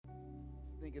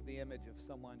think of the image of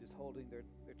someone just holding their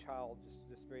child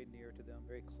just very near to them,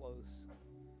 very close.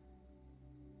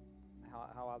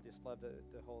 How I just love to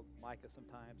hold Micah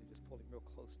sometimes and just pull him real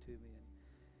close to me, and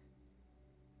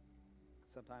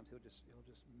sometimes he'll just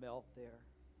melt there.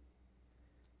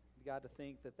 God, to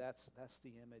think that that's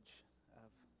the image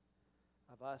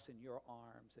of us in your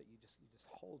arms, that you just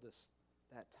hold us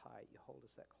that tight, you hold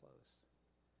us that close.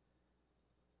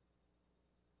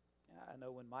 I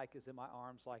know when Mike is in my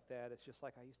arms like that, it's just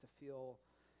like I used to feel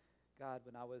God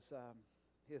when I was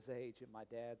his age in my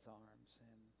dad's arms,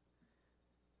 and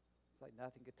it's like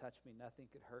nothing could touch me,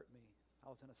 nothing could hurt me. I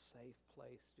was in a safe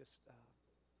place, just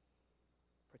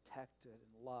protected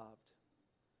and loved,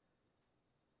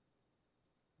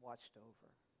 watched over.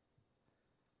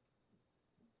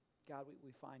 God,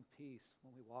 we find peace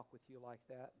when we walk with you like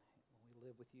that, when we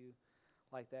live with you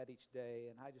like that each day.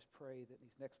 And I just pray that in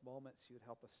these next moments you would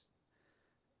help us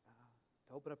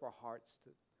to open up our hearts to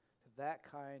that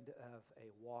kind of a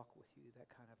walk with you,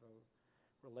 that kind of a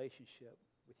relationship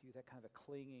with you, that kind of a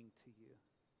clinging to you,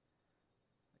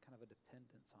 that kind of a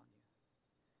dependence on you.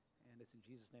 And it's in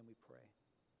Jesus' name we pray.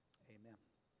 Amen.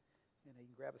 And you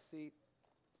can grab a seat,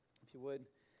 if you would.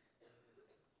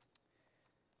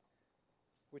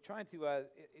 We're trying to,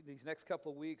 in these next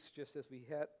couple of weeks, just as we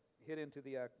hit into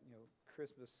the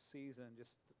Christmas season,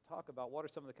 just to talk about what are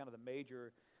some of the kind of the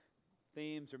major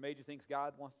themes or major things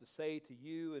God wants to say to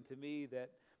you and to me that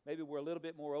maybe we're a little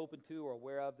bit more open to or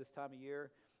aware of this time of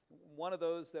year. One of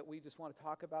those that we just want to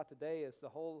talk about today is the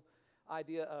whole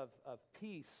idea of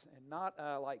peace, and not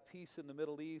like peace in the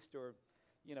Middle East or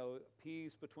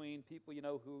peace between people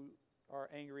who are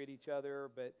angry at each other,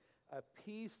 but a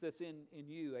peace that's in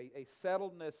you, a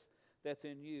settledness that's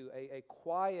in you, a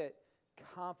quiet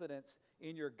confidence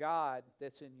in your God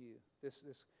that's in you. This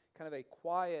kind of a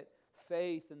quiet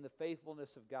faith in the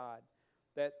faithfulness of God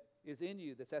that is in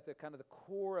you, that's at the kind of the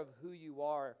core of who you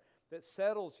are, that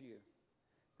settles you,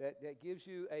 that gives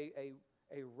you a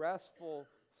restful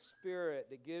spirit,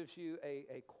 that gives you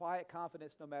a quiet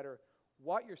confidence no matter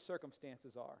what your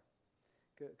circumstances are.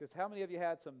 Because how many of you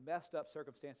had some messed up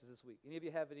circumstances this week? Any of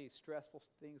you have any stressful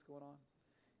things going on?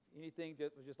 Anything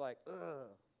that was just like,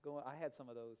 going? I had some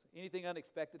of those. Anything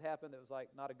unexpected happened that was like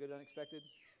not a good unexpected?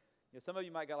 Some of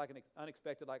you might got like an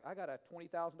unexpected, like I got a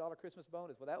 $20,000 Christmas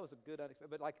bonus. Well, that was a good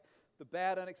unexpected, but like the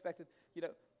bad unexpected,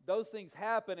 those things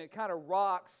happen. And it kind of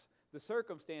rocks the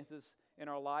circumstances in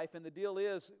our life. And the deal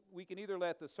is, we can either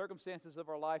let the circumstances of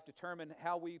our life determine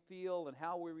how we feel and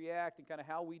how we react and kind of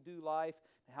how we do life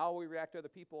and how we react to other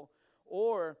people,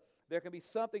 or there can be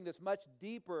something that's much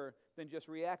deeper than just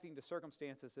reacting to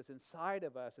circumstances that's inside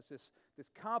of us. It's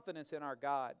this confidence in our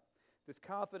God, this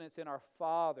confidence in our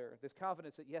Father, this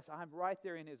confidence that, yes, I'm right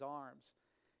there in His arms,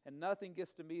 and nothing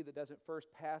gets to me that doesn't first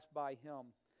pass by Him.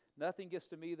 Nothing gets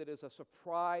to me that is a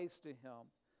surprise to Him.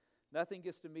 Nothing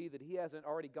gets to me that He hasn't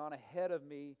already gone ahead of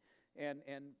me and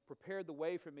prepared the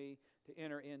way for me to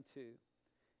enter into.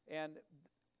 And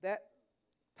that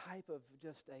type of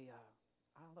just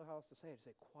I don't know how else to say it, just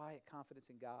a quiet confidence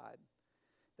in God.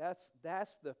 That's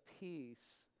the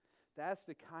peace. That's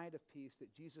the kind of peace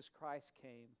that Jesus Christ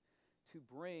came to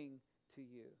bring to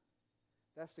you.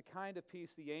 That's the kind of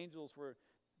peace the angels were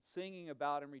singing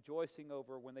about and rejoicing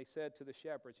over when they said to the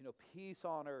shepherds, peace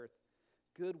on earth,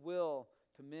 goodwill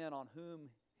to men on whom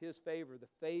His favor, the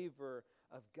favor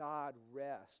of God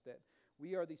rests. That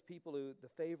we are these people who the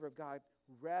favor of God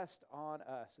rests on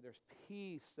us. There's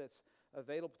peace that's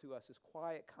available to us, this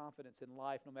quiet confidence in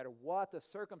life, no matter what the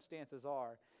circumstances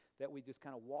are, that we just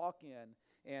kind of walk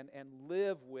in and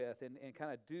live with and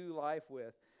kind of do life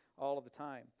with all of the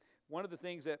time. One of the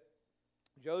things that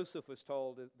Joseph was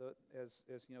told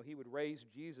as he would raise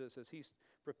Jesus, as he's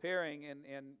preparing,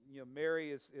 and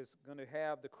Mary is going to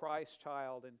have the Christ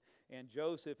child, and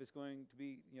Joseph is going to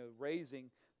be raising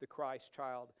the Christ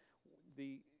child.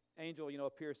 The angel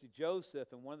appears to Joseph,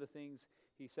 and one of the things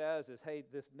he says is, hey,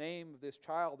 this name of this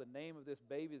child, the name of this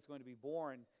baby that's going to be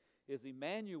born is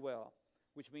Emmanuel,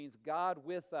 which means God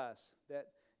with us. That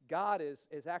God is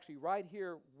actually right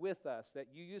here with us. That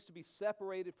you used to be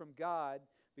separated from God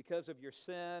because of your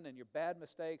sin and your bad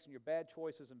mistakes and your bad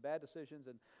choices and bad decisions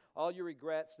and all your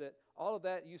regrets, that all of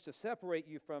that used to separate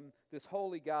you from this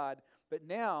holy God. But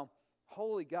now,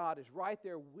 holy God is right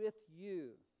there with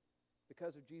you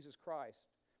because of Jesus Christ,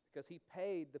 because He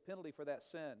paid the penalty for that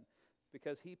sin,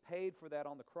 because He paid for that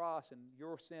on the cross, and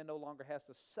your sin no longer has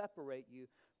to separate you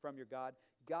from your God.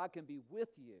 God can be with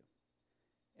you.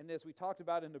 And as we talked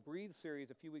about in the Breathe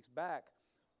series a few weeks back,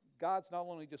 God's not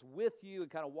only just with you and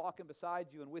kind of walking beside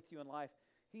you and with you in life,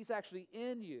 He's actually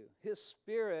in you. His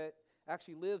Spirit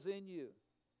actually lives in you.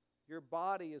 Your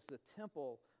body is the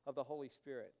temple of the Holy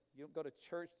Spirit. You don't go to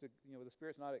church to, the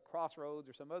Spirit's not at Crossroads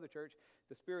or some other church.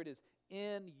 The Spirit is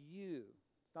in you.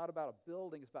 It's not about a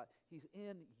building. It's about He's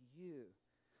in you.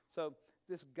 So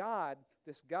this God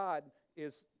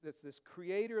is this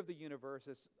creator of the universe,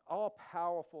 this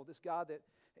all-powerful, this God that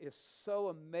is so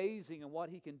amazing in what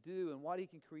He can do and what He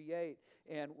can create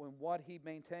and what He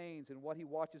maintains and what He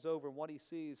watches over and what He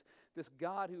sees. This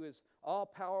God who is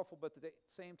all-powerful but at the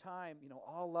same time,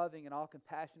 all-loving and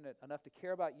all-compassionate enough to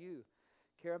care about you,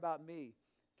 care about me,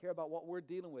 care about what we're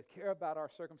dealing with, care about our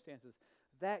circumstances.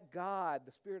 That God,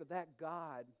 the Spirit of that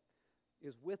God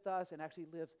is with us and actually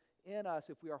lives in us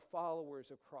if we are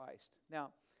followers of Christ. Now,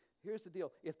 here's the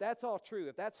deal. If that's all true,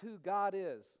 if that's who God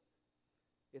is,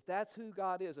 if that's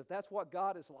what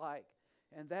God is like,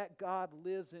 and that God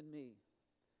lives in me,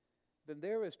 then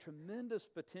there is tremendous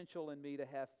potential in me to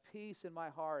have peace in my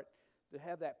heart, to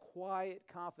have that quiet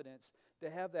confidence, to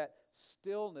have that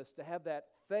stillness, to have that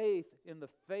faith in the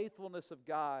faithfulness of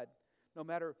God, no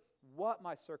matter what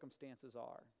my circumstances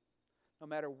are, no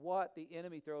matter what the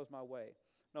enemy throws my way,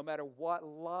 no matter what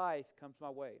life comes my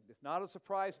way. It's not a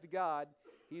surprise to God.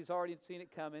 He's already seen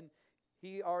it coming.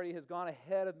 He already has gone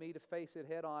ahead of me to face it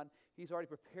head on. He's already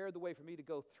prepared the way for me to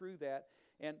go through that.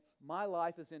 And my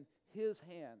life is in His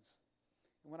hands.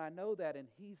 And when I know that and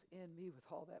He's in me with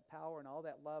all that power and all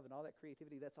that love and all that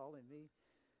creativity, that's all in me,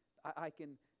 I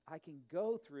can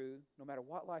go through, no matter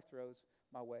what life throws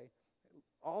my way,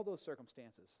 all those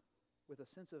circumstances with a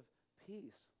sense of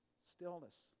peace,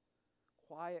 stillness,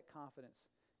 quiet confidence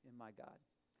in my God.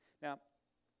 Now,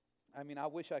 I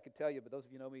wish I could tell you, but those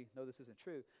of you who know me know this isn't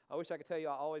true. I wish I could tell you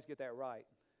I always get that right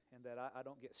and that I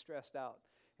don't get stressed out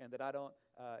and that I don't,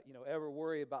 ever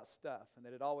worry about stuff and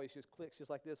that it always just clicks just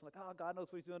like this. I'm like, oh, God knows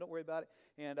what He's doing. Don't worry about it.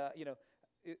 And,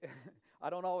 I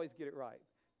don't always get it right,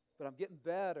 but I'm getting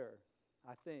better,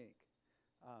 I think.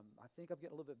 I think I'm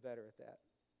getting a little bit better at that.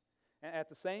 And at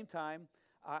the same time,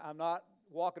 I'm not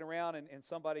walking around and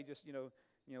somebody just,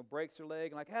 breaks their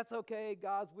leg and like, that's okay,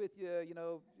 God's with you,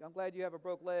 I'm glad you have a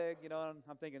broke leg, and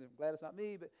I'm thinking, I'm glad it's not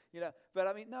me, but,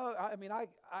 no,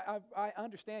 I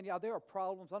understand, there are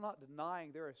problems. I'm not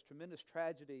denying there is tremendous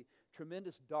tragedy,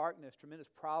 tremendous darkness, tremendous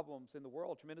problems in the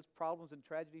world, tremendous problems and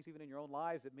tragedies even in your own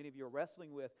lives that many of you are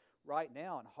wrestling with right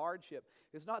now and hardship.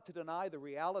 It's not to deny the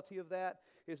reality of that.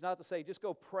 It's not to say, just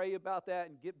go pray about that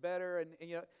and get better. And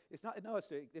it's not, no, it's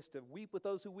to weep with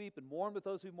those who weep and mourn with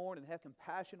those who mourn and have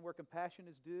compassion where compassion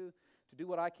is due, to do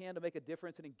what I can to make a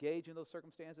difference and engage in those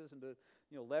circumstances and to,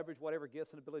 leverage whatever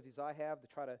gifts and abilities I have to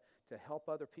try to help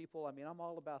other people. I'm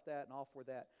all about that and all for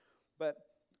that. But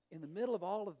in the middle of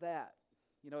all of that,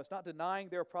 it's not denying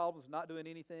their problems, not doing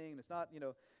anything. And it's not,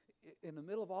 in the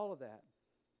middle of all of that,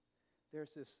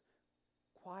 there's this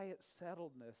quiet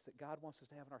settledness that God wants us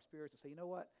to have in our spirits to say, you know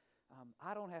what?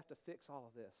 I don't have to fix all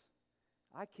of this.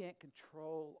 I can't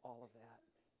control all of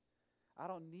that. I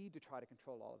don't need to try to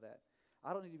control all of that.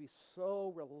 I don't need to be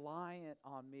so reliant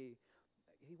on me.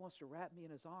 He wants to wrap me in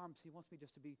His arms. He wants me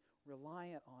just to be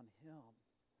reliant on Him,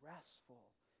 restful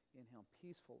in Him,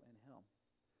 peaceful in Him.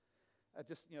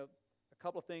 A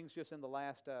couple of things just in the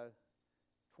last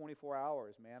 24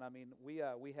 hours, man. We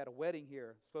had a wedding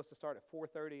here. It's supposed to start at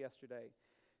 4:30 yesterday.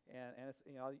 And it's,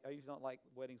 I usually don't like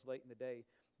weddings late in the day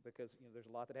because, there's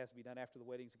a lot that has to be done after the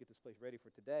weddings to get this place ready for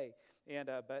today. And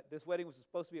but this wedding was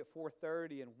supposed to be at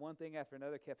 4:30, and one thing after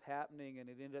another kept happening, and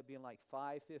it ended up being like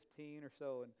 5:15 or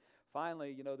so. And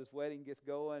finally, this wedding gets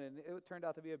going, and it turned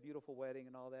out to be a beautiful wedding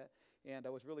and all that. And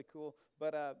it was really cool.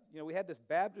 But, we had this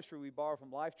baptistry we borrowed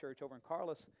from Life Church over in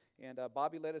Carlos, and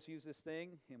Bobby let us use this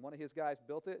thing, and one of his guys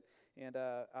built it. And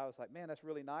I was like, man, that's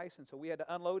really nice. And so we had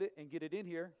to unload it and get it in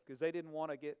here because they didn't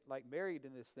want to get, married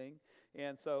in this thing.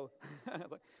 And so I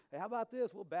was like, hey, how about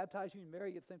this? We'll baptize you and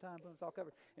marry you at the same time. It's all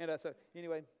covered. And so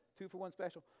anyway, 2-for-1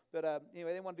 special. But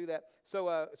anyway, they didn't want to do that.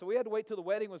 So we had to wait till the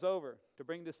wedding was over to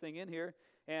bring this thing in here.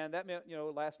 And that meant,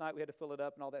 last night we had to fill it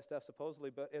up and all that stuff supposedly.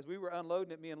 But as we were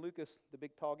unloading it, me and Lucas, the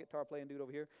big tall guitar playing dude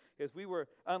over here, as we were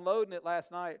unloading it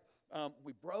last night,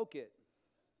 we broke it.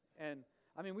 And,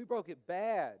 we broke it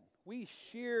bad. We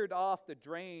sheared off the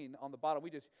drain on the bottom. We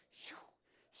just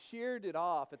sheared it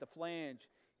off at the flange.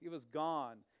 It was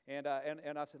gone. And I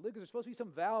said, Lucas, there's supposed to be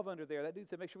some valve under there. That dude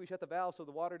said, make sure we shut the valve so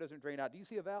the water doesn't drain out. Do you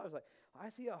see a valve? I was like, I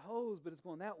see a hose, but it's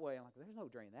going that way. I'm like, there's no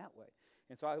drain that way.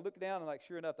 And so I looked down, and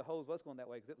sure enough, the hose was going that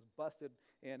way because it was busted,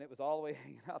 and it was all the way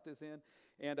hanging out this end.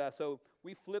 And so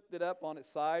we flipped it up on its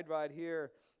side right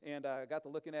here, and got to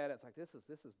looking at it. It's like, this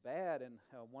is bad. And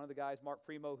one of the guys, Mark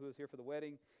Primo, who was here for the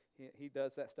wedding, he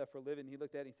does that stuff for a living. He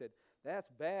looked at it and he said, that's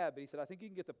bad. But he said, I think you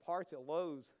can get the parts at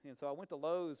Lowe's. And so I went to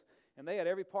Lowe's, and they had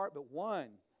every part but one.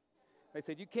 They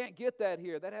said, you can't get that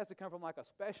here. That has to come from like a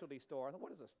specialty store. I thought,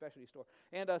 what is a specialty store?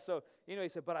 And so, he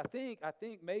said, but I think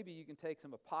maybe you can take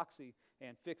some epoxy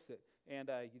and fix it. And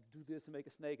you do this and make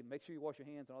a snake and make sure you wash your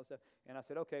hands and all that stuff. And I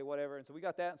said, okay, whatever. And so we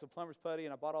got that and some plumber's putty,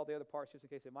 and I bought all the other parts just in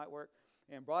case it might work,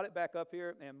 and brought it back up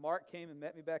here. And Mark came and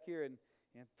met me back here and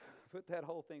put that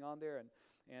whole thing on there.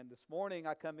 And this morning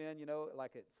I come in,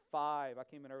 like at 5. I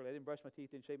came in early. I didn't brush my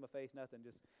teeth, didn't shave my face, nothing.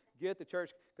 Just get to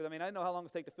church. Because, I didn't know how long it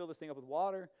would take to fill this thing up with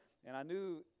water. And I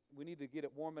knew we needed to get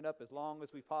it warming up as long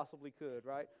as we possibly could,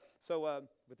 right? So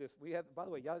with this, we have, by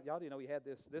the way, y'all didn't know we had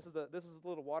this. This is a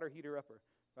little water heater upper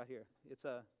right here. It's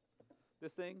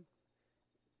this thing.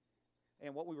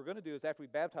 And what we were going to do is after we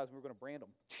baptize them, we were going to brand them.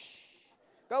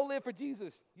 Go live for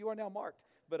Jesus. You are now marked.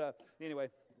 But anyway,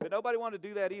 but nobody wanted to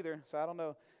do that either. So I don't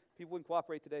know. People wouldn't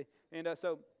cooperate today. And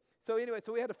so anyway,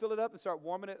 so we had to fill it up and start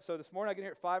warming it. So this morning I get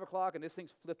here at 5 o'clock, and this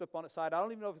thing's flipped up on its side. I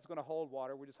don't even know if it's going to hold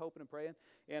water. We're just hoping and praying.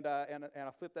 And I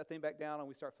flip that thing back down, and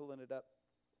we start filling it up.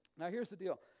 Now here's the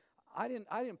deal. I didn't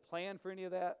plan for any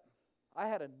of that. I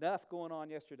had enough going on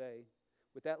yesterday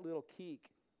with that little keek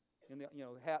in the,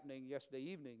 happening yesterday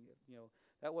evening.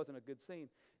 That wasn't a good scene.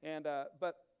 And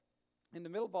but in the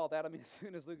middle of all that, as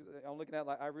soon as I'm looking at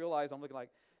it, I realize I'm looking like,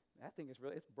 that thing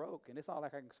it's broke, and it's not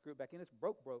like I can screw it back in. It's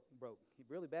broke,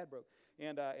 really bad broke,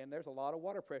 and there's a lot of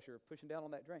water pressure pushing down on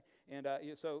that drain. And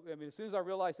so as soon as I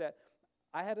realized that,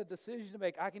 I had a decision to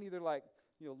make. I can either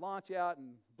launch out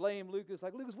and blame Lucas,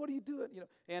 like, Lucas, what are you doing?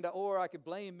 Or I could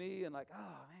blame me and like,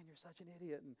 oh man, you're such an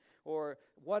idiot, or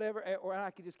whatever, or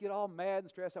I could just get all mad and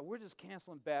stressed out. We're just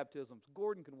canceling baptisms.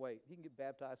 Gordon can wait. He can get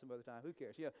baptized some other time. Who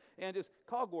cares? And just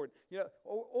call Gordon.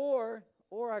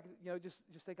 Or I could,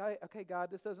 just think, okay,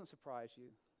 God, this doesn't surprise you.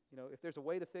 If there's a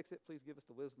way to fix it, please give us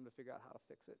the wisdom to figure out how to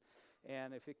fix it.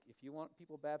 And if you want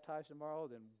people baptized tomorrow,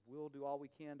 then we'll do all we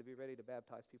can to be ready to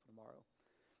baptize people tomorrow.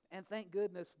 And thank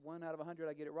goodness, 1 out of 100,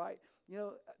 I get it right.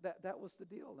 That was the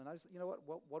deal. And I just,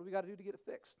 what do we got to do to get it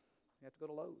fixed? You have to go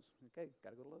to Lowe's. Okay, got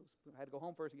to go to Lowe's. I had to go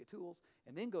home first to get tools,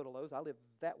 and then go to Lowe's. I live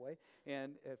that way,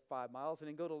 and at 5 miles, and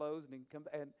then go to Lowe's, and then come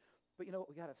back. But you know what?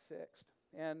 We got it fixed.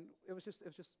 And it was just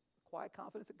quiet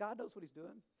confidence that God knows what he's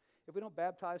doing. If we don't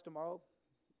baptize tomorrow,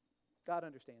 God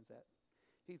understands that.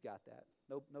 He's got that.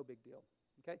 No big deal.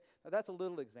 Okay? Now that's a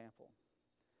little example.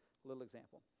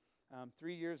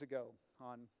 3 years ago,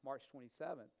 on March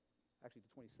 27th, actually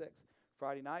the 26th,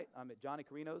 Friday night, I'm at Johnny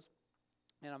Carino's,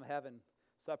 and I'm having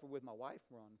supper with my wife.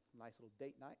 We're on a nice little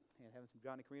date night and having some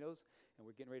Johnny Carino's, and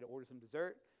we're getting ready to order some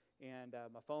dessert. And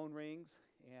my phone rings,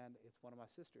 and it's one of my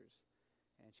sisters.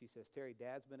 And she says, Terry,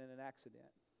 Dad's been in an accident,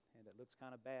 and it looks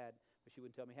kind of bad, but she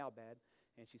wouldn't tell me how bad.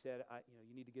 And she said,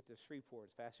 you need to get to Shreveport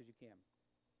as fast as you can.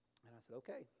 And I said,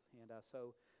 okay. And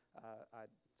so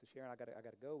Sharon, I got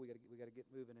to go. We got to get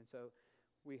moving. And so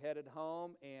we headed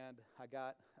home, and I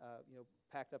got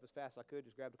packed up as fast as I could.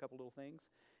 Just grabbed a couple little things,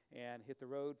 and hit the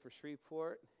road for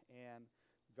Shreveport. And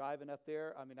driving up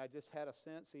there, I just had a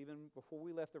sense even before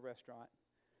we left the restaurant.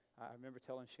 I remember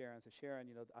telling Sharon, I said, Sharon,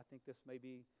 I think this may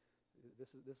be.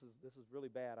 This is really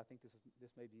bad. I think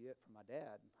this may be it for my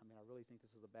dad. I really think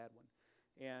this is a bad one.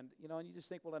 And and you just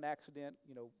think, well, an accident.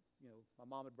 My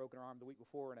mom had broken her arm the week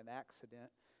before in an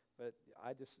accident, but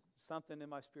something in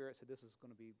my spirit said this is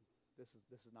not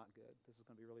good. This is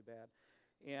going to be really bad.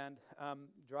 And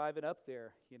driving up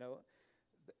there,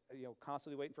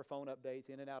 constantly waiting for phone updates,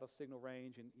 in and out of signal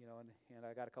range, and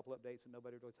I got a couple updates, and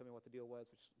nobody really told me what the deal was,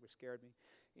 which scared me.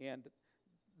 And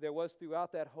there was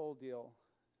throughout that whole deal.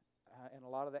 And a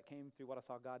lot of that came through what I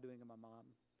saw God doing in my mom.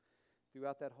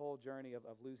 Throughout that whole journey of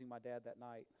losing my dad that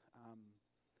night,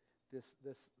 this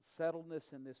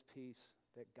settledness and this peace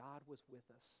that God was with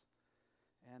us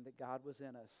and that God was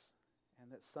in us,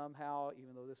 and that somehow,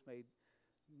 even though this made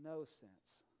no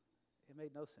sense, it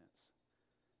made no sense,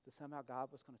 that somehow God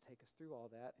was going to take us through all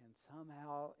that, and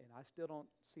somehow, and I still don't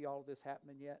see all of this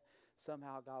happening yet,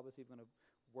 somehow God was even going to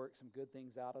work some good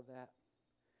things out of that.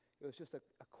 It was just a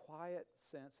quiet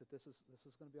sense that this was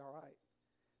going to be all right.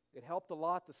 It helped a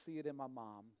lot to see it in my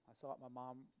mom. I saw it in my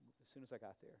mom as soon as I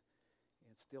got there,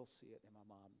 and still see it in my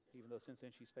mom, even though since then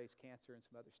she's faced cancer and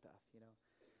some other stuff,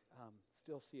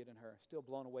 still see it in her, still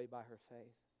blown away by her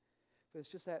faith. But it's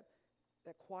just that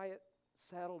quiet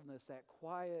settledness, that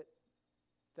quiet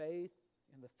faith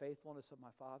in the faithfulness of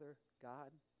my Father,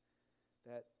 God,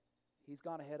 that he's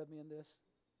gone ahead of me in this,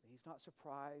 that he's not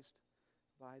surprised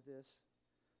by this,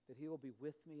 that he will be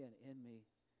with me and in me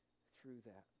through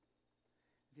that.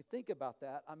 If you think about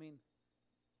that,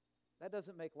 that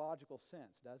doesn't make logical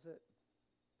sense, does it?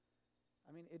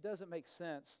 It doesn't make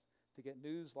sense to get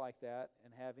news like that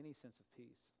and have any sense of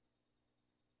peace.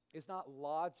 It's not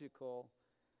logical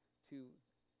to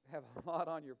have a lot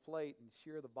on your plate and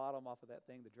shear the bottom off of that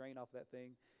thing, the drain off of that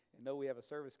thing, and know we have a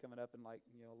service coming up in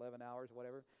 11 hours or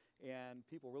whatever, and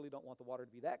people really don't want the water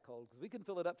to be that cold because we couldn't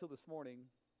fill it up till this morning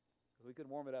because we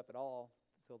couldn't warm it up at all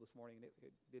until this morning, and it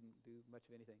didn't do much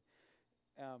of anything.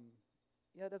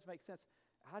 It doesn't make sense.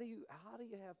 How do you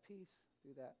have peace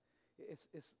through that?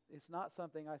 It's not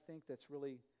something I think that's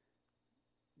really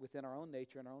within our own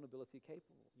nature and our own ability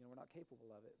capable. We're not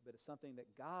capable of it, but it's something that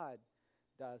God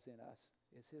does in us,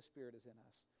 is His Spirit is in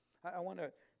us. I want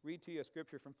to read to you a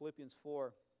scripture from Philippians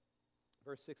 4,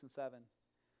 verse 6 and 7.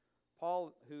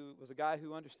 Paul, who was a guy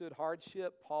who understood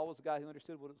hardship, Paul was a guy who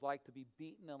understood what it was like to be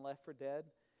beaten and left for dead.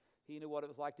 He knew what it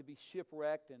was like to be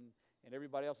shipwrecked, and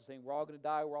everybody else was saying, we're all going to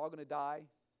die, we're all going to die.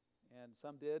 And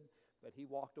some did, but he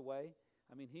walked away.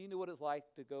 He knew what it was like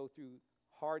to go through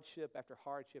hardship after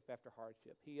hardship after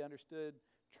hardship. He understood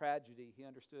tragedy. He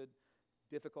understood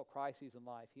difficult crises in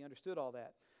life. He understood all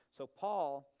that. So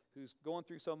Paul, who's going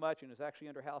through so much and is actually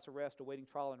under house arrest awaiting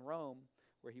trial in Rome,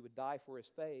 where he would die for his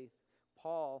faith,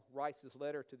 Paul writes this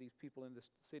letter to these people in this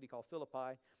city called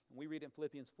Philippi, and we read it in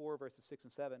Philippians 4, verses 6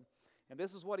 and 7. And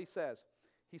this is what he says.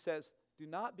 He says, do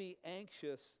not be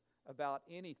anxious about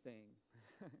anything.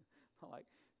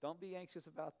 Don't be anxious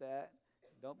about that.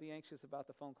 Don't be anxious about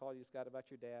the phone call you just got about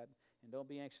your dad. And don't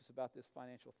be anxious about this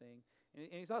financial thing. And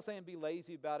he's not saying be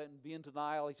lazy about it and be in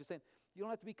denial. He's just saying you don't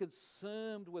have to be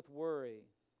consumed with worry.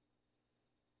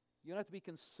 You don't have to be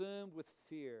consumed with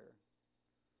fear.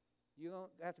 You don't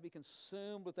have to be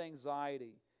consumed with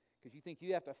anxiety because you think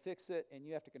you have to fix it and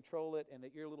you have to control it and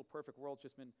that your little perfect world's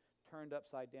just been turned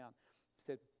upside down.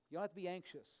 He said, you don't have to be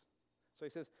anxious. So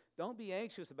he says, don't be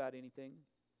anxious about anything,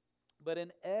 but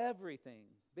in everything,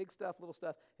 big stuff, little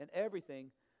stuff, in everything,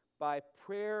 by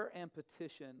prayer and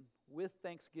petition, with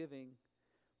thanksgiving,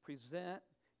 present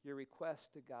your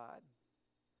request to God.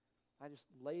 I just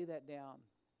lay that down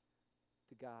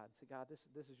to God. Say, God,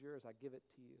 this is yours. I give it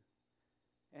to you.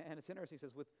 And it's interesting. He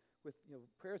says, with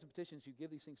prayers and petitions, you give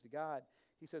these things to God.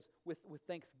 He says, with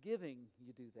thanksgiving,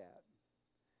 you do that.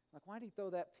 Why did he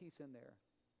throw that piece in there?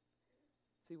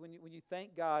 See, when you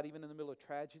thank God, even in the middle of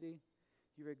tragedy,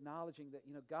 you're acknowledging that,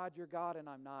 God, you're God and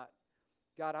I'm not.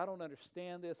 God, I don't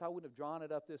understand this. I wouldn't have drawn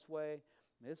it up this way.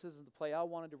 This isn't the play I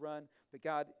wanted to run. But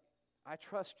God, I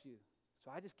trust you.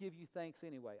 So I just give you thanks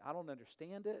anyway. I don't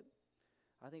understand it.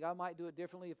 I think I might do it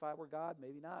differently if I were God.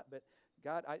 Maybe not. But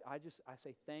God, I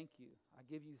say thank you. I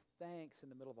give you thanks in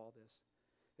the middle of all this.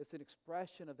 It's an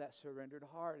expression of that surrendered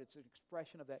heart. It's an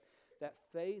expression of that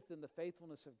faith in the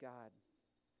faithfulness of God.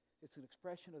 It's an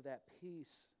expression of that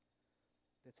peace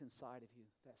that's inside of you,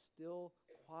 that still,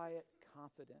 quiet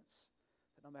confidence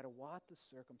that no matter what the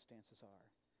circumstances are,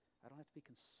 I don't have to be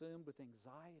consumed with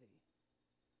anxiety.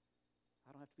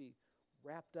 I don't have to be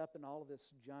wrapped up in all of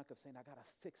this junk of saying, I got to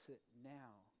fix it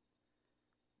now.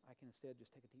 I can instead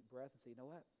just take a deep breath and say, you know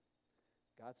what?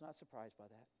 God's not surprised by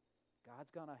that.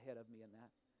 God's gone ahead of me in that.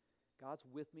 God's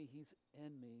with me. He's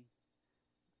in me.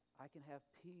 I can have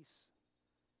peace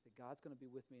that God's going to be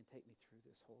with me and take me through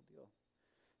this whole deal.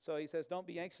 So he says, don't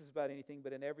be anxious about anything,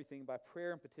 but in everything, by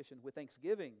prayer and petition, with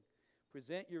thanksgiving,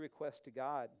 present your request to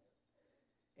God.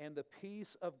 And the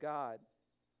peace of God,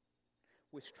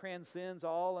 which transcends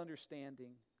all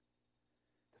understanding,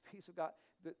 the peace of God,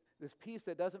 this peace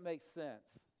that doesn't make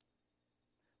sense,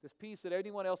 this peace that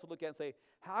anyone else would look at and say,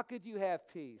 how could you have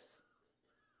peace?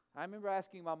 I remember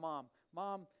asking my mom,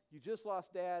 Mom, you just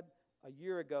lost Dad a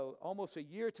year ago, almost a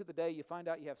year to the day you find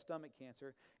out you have stomach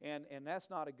cancer, and that's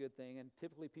not a good thing, and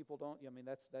typically people don't,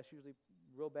 that's usually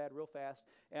real bad real fast,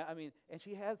 and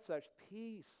she had such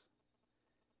peace.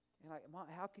 And Mom,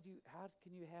 how can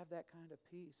you have that kind of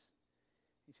peace?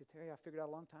 He said, Terry, I figured out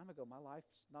a long time ago, my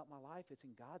life's not my life, it's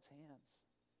in God's hands.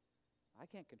 I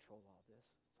can't control all this,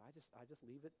 so I just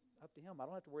leave it up to Him. I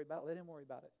don't have to worry about it, let Him worry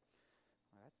about it.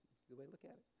 All right, that's a good way to look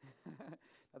at it.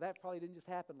 Now that probably didn't just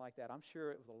happen like that. I'm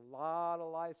sure it was a lot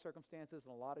of life circumstances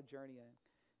and a lot of journeying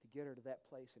to get her to that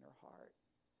place in her heart.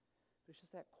 But it's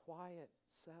just that quiet,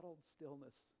 settled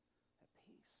stillness, that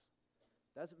peace.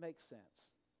 Doesn't make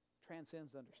sense.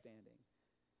 Transcends understanding.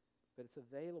 But it's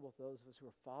available to those of us who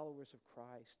are followers of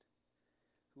Christ,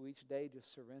 who each day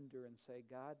just surrender and say,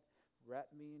 God, wrap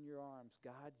me in your arms.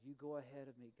 God, you go ahead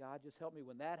of me. God, just help me.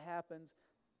 When that happens,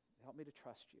 help me to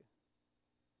trust you.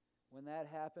 When that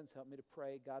happens, help me to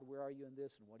pray, God, where are you in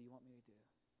this and what do you want me to do?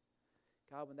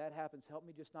 God, when that happens, help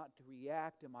me just not to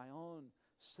react in my own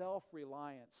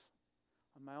self-reliance,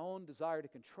 on my own desire to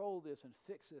control this and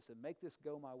fix this and make this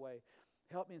go my way.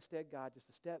 Help me instead, God, just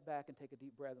to step back and take a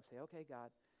deep breath and say, okay,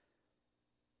 God,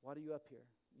 what are you up here?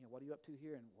 What are you up to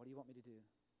here and what do you want me to do?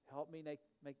 Help me make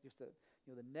just the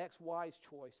next wise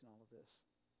choice in all of this.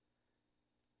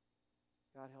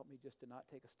 God, help me just to not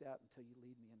take a step until you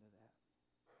lead me into that.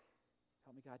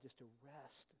 Help me, God, just to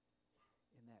rest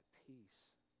in that peace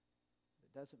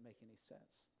that doesn't make any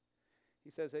sense.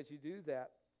 He says, as you do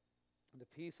that, the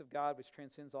peace of God, which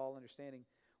transcends all understanding,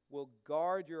 will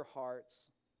guard your hearts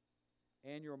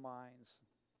and your minds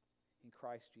in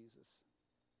Christ Jesus.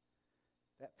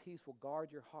 That peace will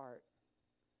guard your heart.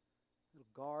 It'll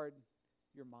guard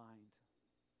your mind.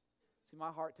 See,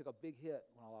 my heart took a big hit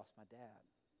when I lost my dad.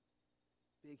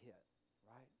 Big hit,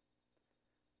 right?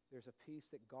 There's a peace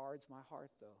that guards my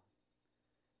heart, though.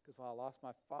 Because while I lost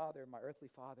my father, my earthly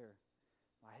father,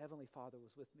 my heavenly Father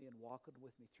was with me and walking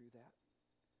with me through that.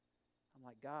 I'm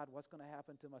like, God, what's going to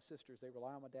happen to my sisters? They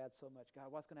rely on my dad so much. God,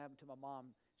 what's going to happen to my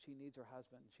mom? She needs her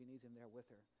husband. She needs him there with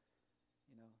her.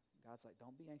 You know, God's like,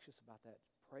 don't be anxious about that.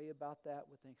 Pray about that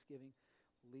with thanksgiving.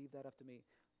 Leave that up to me.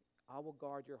 I will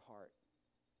guard your heart.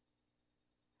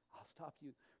 I'll stop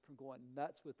you from going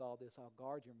nuts with all this. I'll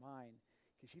guard your mind,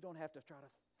 because you don't have to try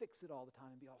to fix it all the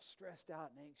time and be all stressed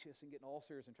out and anxious and getting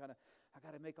ulcers and trying to, I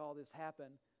got to make all this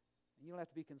happen. And you don't have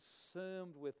to be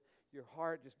consumed with your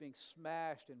heart just being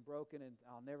smashed and broken and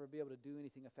I'll never be able to do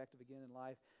anything effective again in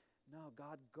life. No,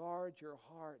 God guards your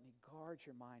heart and He guards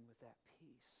your mind with that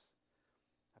peace.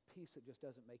 A peace that just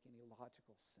doesn't make any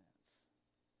logical sense.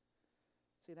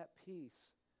 See, that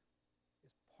peace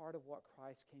is part of what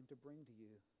Christ came to bring to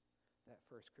you that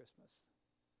first Christmas.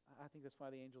 I think that's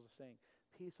why the angels are saying,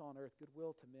 peace on earth,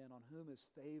 goodwill to men, on whom His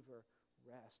favor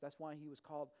rests. That's why He was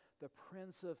called the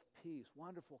Prince of Peace,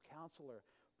 Wonderful Counselor,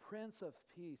 Prince of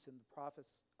Peace in the prophet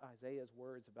Isaiah's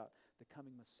words about the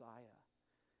coming Messiah.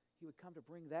 He would come to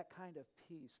bring that kind of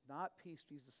peace, not peace,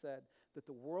 Jesus said, that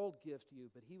the world gives to you,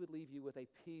 but He would leave you with a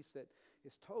peace that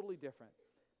is totally different.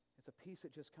 It's a peace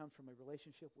that just comes from a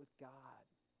relationship with God.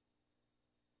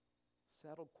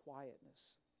 Settled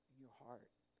quietness in your heart.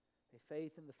 A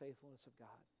faith in the faithfulness of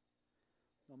God,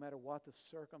 no matter what the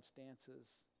circumstances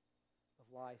of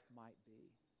life might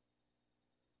be.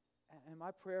 And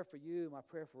my prayer for you, my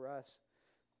prayer for us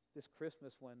this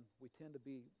Christmas, when we tend to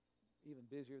be even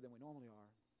busier than we normally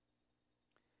are,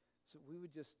 so we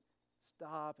would just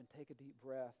stop and take a deep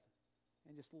breath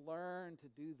and just learn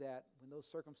to do that when those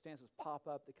circumstances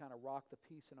pop up that kind of rock the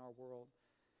peace in our world,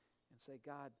 and say,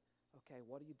 God, okay,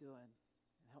 what are you doing?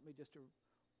 And help me,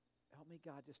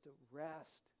 God, just to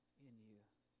rest in you.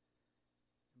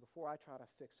 And before I try to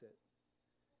fix it,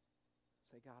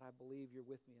 say, God, I believe you're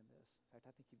with me in this. In fact,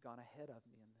 I think you've gone ahead of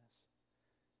me in this.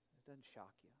 It doesn't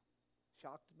shock you.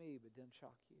 Shocked me, but didn't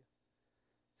shock you.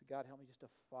 So God, help me just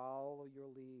to follow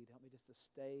your lead. Help me just to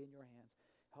stay in your hands.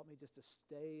 Help me just to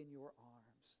stay in your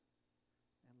arms.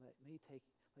 And let you take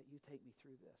me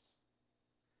through this.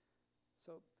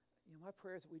 So, my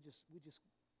prayer is that we just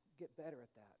get better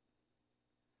at that.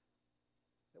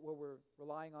 That where we're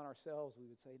relying on ourselves, we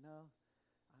would say, no,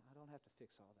 I don't have to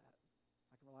fix all that.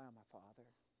 I can rely on my Father.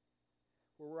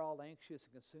 Where we're all anxious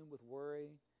and consumed with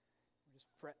worry, we're just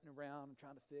fretting around and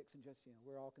trying to fix, and just,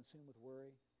 we're all consumed with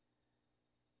worry.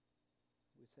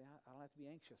 We say, I don't have to be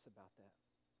anxious about that.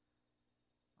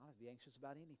 I don't have to be anxious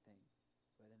about anything.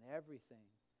 But in everything,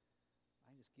 I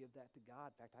can just give that to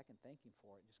God. In fact, I can thank Him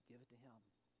for it. Just give it to Him.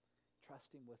 Trust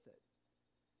Him with it.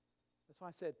 That's why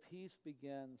I said peace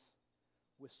begins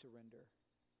with surrender.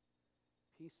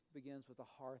 Peace begins with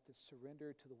a heart that's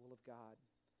surrendered to the will of God.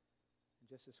 And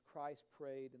just as Christ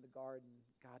prayed in the garden,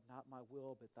 God, not my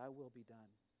will, but thy will be done.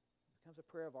 It becomes a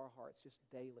prayer of our hearts just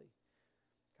daily.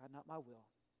 God, not my will,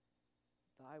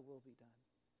 thy will be done.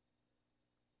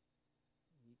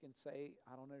 And you can say,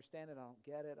 I don't understand it, I don't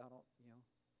get it,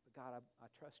 but God, I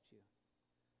trust you.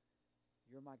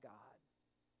 You're my God.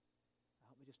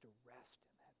 Help me just to rest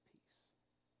in that peace.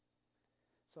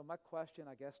 So my question,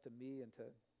 I guess, to me and to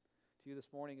you this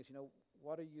morning is,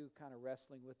 what are you kind of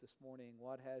wrestling with this morning?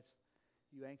 What has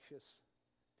you anxious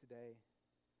today?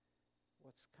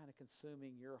 What's kind of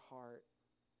consuming your heart?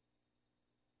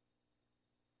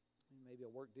 Maybe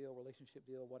a work deal, relationship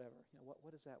deal, whatever.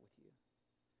 What is that with you?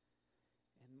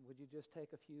 And would you just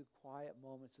take a few quiet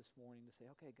moments this morning to say,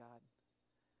 okay, God,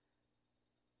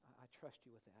 I trust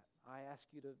you with that. I ask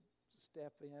you to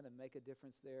step in and make a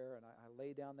difference there, and I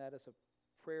lay down that as a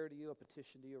prayer to you, a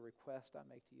petition to you, a request I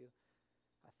make to you.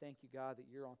 I thank you, God, that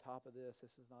you're on top of this.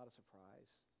 This is not a surprise.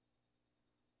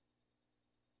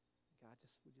 God,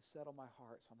 would you settle my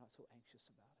heart so I'm not so anxious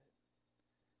about it?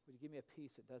 Would you give me a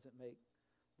peace that doesn't make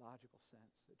logical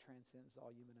sense, that transcends all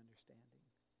human understanding?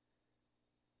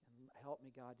 And help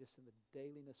me, God, just in the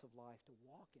dailiness of life to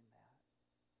walk in that.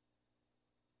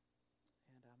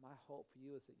 And my hope for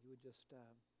you is that you would just,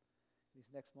 in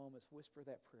these next moments, whisper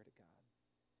that prayer to God.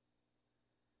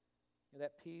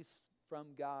 That peace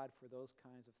from God for those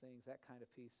kinds of things, that kind of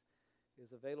peace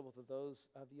is available to those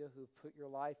of you who've put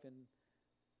your life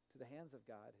into the hands of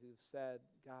God, who've said,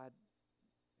 God,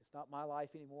 it's not my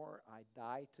life anymore. I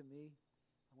die to me.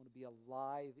 I want to be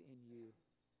alive in you.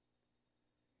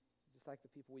 Just like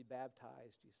the people we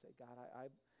baptized, you say, God,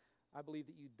 I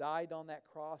believe that you died on that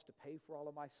cross to pay for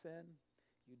all of my sin.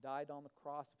 You died on the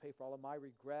cross to pay for all of my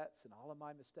regrets and all of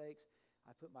my mistakes.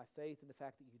 I put my faith in the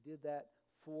fact that you did that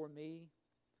for me.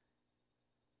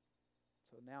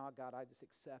 So now, God, I just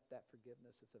accept that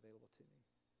forgiveness that's available to me.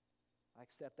 I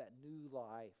accept that new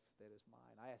life that is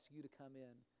mine. I ask you to come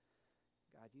in.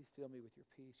 God, you fill me with your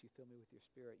peace. You fill me with your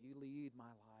Spirit. You lead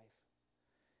my life.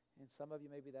 And some of you,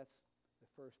 maybe that's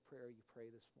the first prayer you pray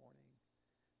this morning.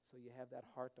 So you have that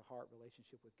heart-to-heart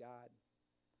relationship with God.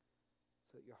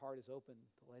 So that your heart is open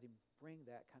to let him bring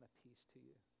that kind of peace to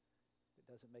you. It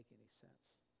doesn't make any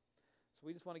sense. So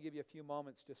we just want to give you a few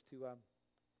moments just to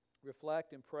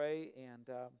reflect and pray. And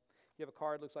you have a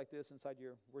card looks like this inside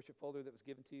your worship folder that was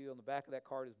given to you. On the back of that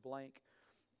card is blank.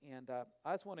 And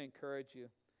I just want to encourage you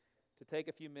to take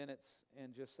a few minutes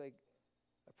and just say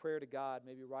a prayer to God.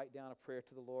 Maybe write down a prayer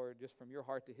to the Lord just from your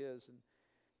heart to his. And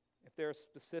if there are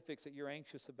specifics that you're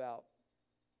anxious about,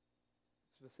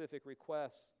 specific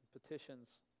requests, petitions,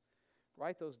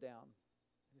 write those down.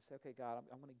 And you say, okay, God,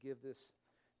 I'm going to give this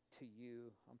to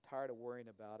you. I'm tired of worrying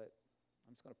about it.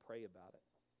 I'm just going to pray about it.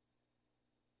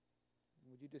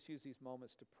 Would you just use these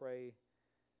moments to pray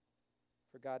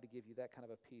for God to give you that kind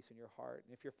of a peace in your heart?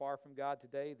 And if you're far from God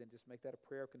today, then just make that a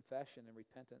prayer of confession and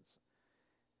repentance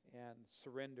and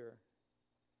surrender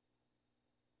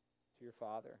to your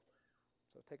Father.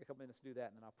 So take a couple minutes to do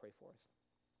that, and then I'll pray for us.